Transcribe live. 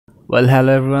Well,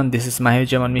 hello everyone, this is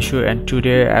Jaman Mishu, and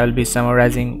today I will be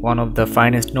summarizing one of the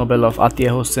finest novel of Attia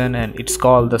Hosain, and it's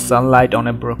called The Sunlight on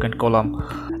a Broken Column.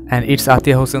 And it's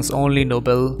Attia Hosain's only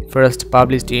novel, first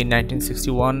published in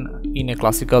 1961 in a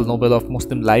classical novel of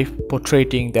Muslim life,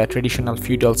 portraying the traditional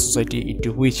feudal society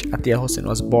into which Attia Hosain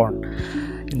was born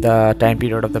in the time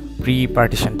period of the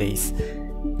pre-partition days.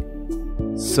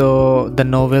 So the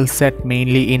novel set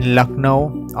mainly in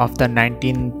Lucknow of the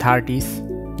 1930s.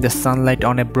 The Sunlight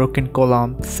on a Broken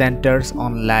Column centers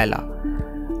on Laila,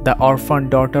 the orphan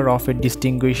daughter of a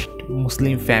distinguished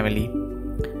Muslim family.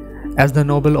 As the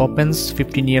novel opens,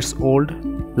 15 years old,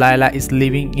 Laila is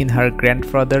living in her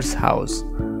grandfather's house,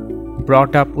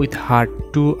 brought up with her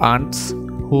two aunts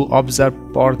who observe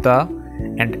Porta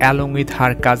and along with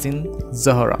her cousin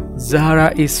Zahra.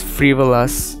 Zahra is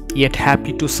frivolous yet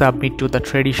happy to submit to the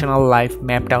traditional life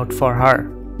mapped out for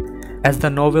her. As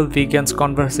the novel begins,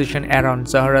 conversation around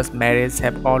Zahra's marriage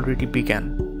have already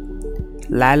begun.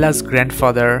 Laila's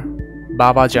grandfather,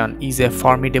 Babajan, is a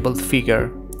formidable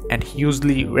figure and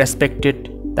hugely respected.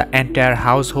 The entire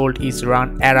household is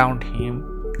run around him.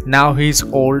 Now he is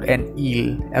old and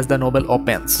ill as the novel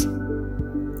opens,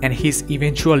 and his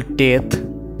eventual death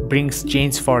brings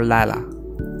change for Laila.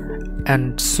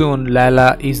 And soon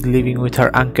Laila is living with her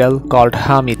uncle called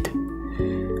Hamid.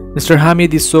 Mr.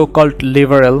 Hamid is so-called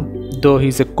liberal, though he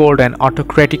is a cold and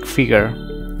autocratic figure.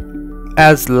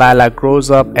 As Laila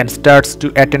grows up and starts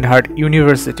to attend her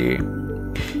university,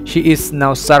 she is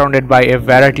now surrounded by a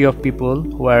variety of people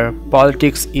where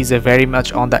politics is very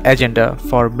much on the agenda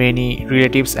for many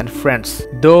relatives and friends.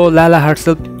 Though Laila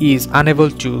herself is unable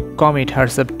to commit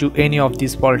herself to any of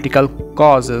these political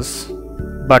causes,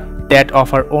 but that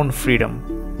of her own freedom.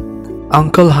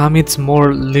 Uncle Hamid's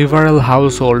more liberal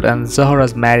household and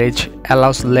Zahra's marriage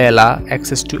allows Laila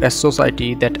access to a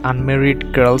society that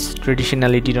unmarried girls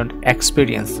traditionally didn't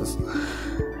experience.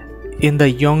 In the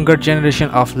younger generation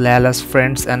of Laila's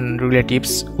friends and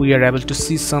relatives, we are able to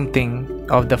see something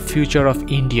of the future of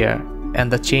India and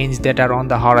the change that are on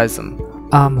the horizon.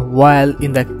 While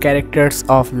in the characters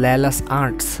of Laila's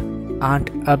aunts, Aunt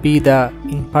Abida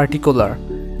in particular,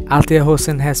 Attia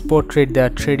Hosain has portrayed the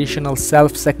traditional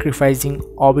self-sacrificing,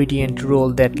 obedient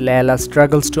role that Laila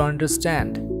struggles to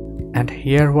understand. And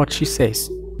hear what she says.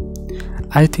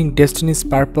 I think destiny's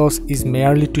purpose is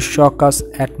merely to shock us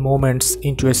at moments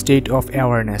into a state of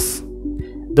awareness.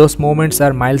 Those moments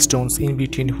are milestones in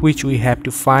between which we have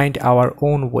to find our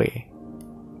own way.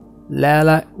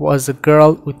 Laila was a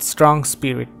girl with strong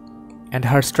spirit, and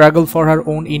her struggle for her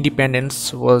own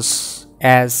independence was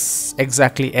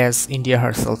exactly as India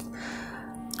herself.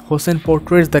 Hosain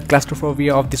portrays the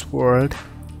claustrophobia of this world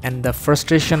and the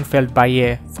frustration felt by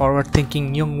a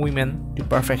forward-thinking young woman to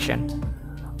perfection,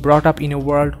 brought up in a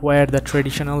world where the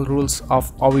traditional rules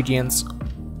of obedience,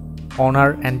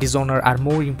 honor and dishonor are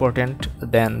more important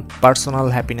than personal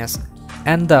happiness,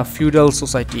 and the feudal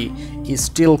society is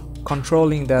still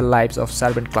controlling the lives of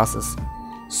servant classes.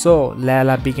 So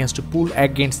Laila begins to pull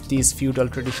against these feudal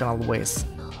traditional ways.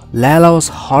 Laila was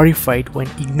horrified when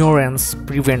ignorance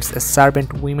prevents a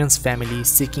servant woman's family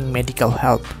seeking medical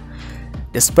help.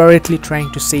 Desperately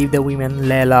trying to save the woman,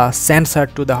 Laila sends her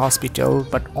to the hospital,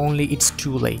 but only it's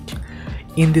too late.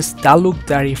 In these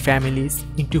Talukdari families,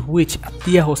 into which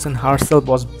Attia Hosain herself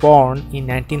was born in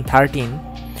 1913,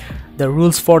 the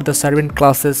rules for the servant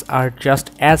classes are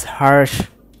just as harsh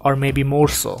or maybe more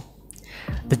so.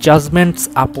 The judgments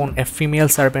upon a female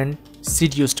servant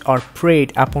seduced or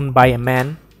preyed upon by a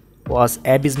man was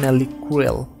abysmally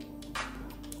cruel.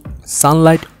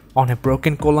 Sunlight on a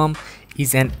Broken Column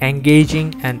is an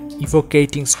engaging and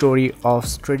evocating story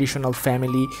of traditional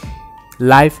family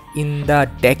life in the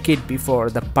decade before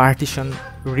the partition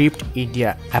ripped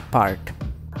India apart.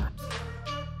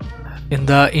 In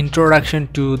the introduction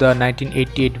to the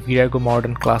 1988 Virago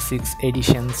Modern Classics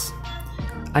editions,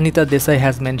 Anita Desai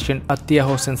has mentioned Attia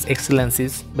Hosain's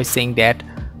excellencies by saying that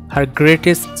her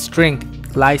greatest strength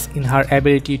lies in her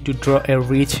ability to draw a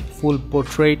rich, full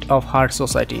portrait of her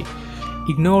society,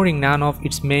 ignoring none of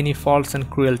its many faults and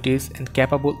cruelties, and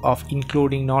capable of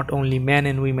including not only men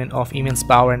and women of immense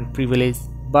power and privilege,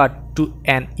 but to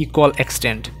an equal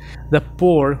extent, the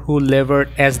poor who labored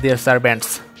as their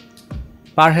servants.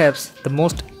 Perhaps the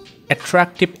most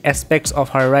attractive aspects of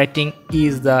her writing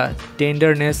is the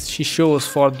tenderness she shows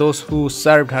for those who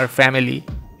served her family,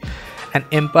 and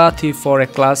empathy for a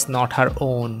class not her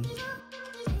own.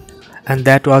 And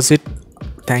that was it.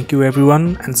 Thank you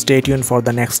everyone, and stay tuned for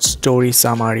the next story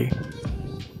summary.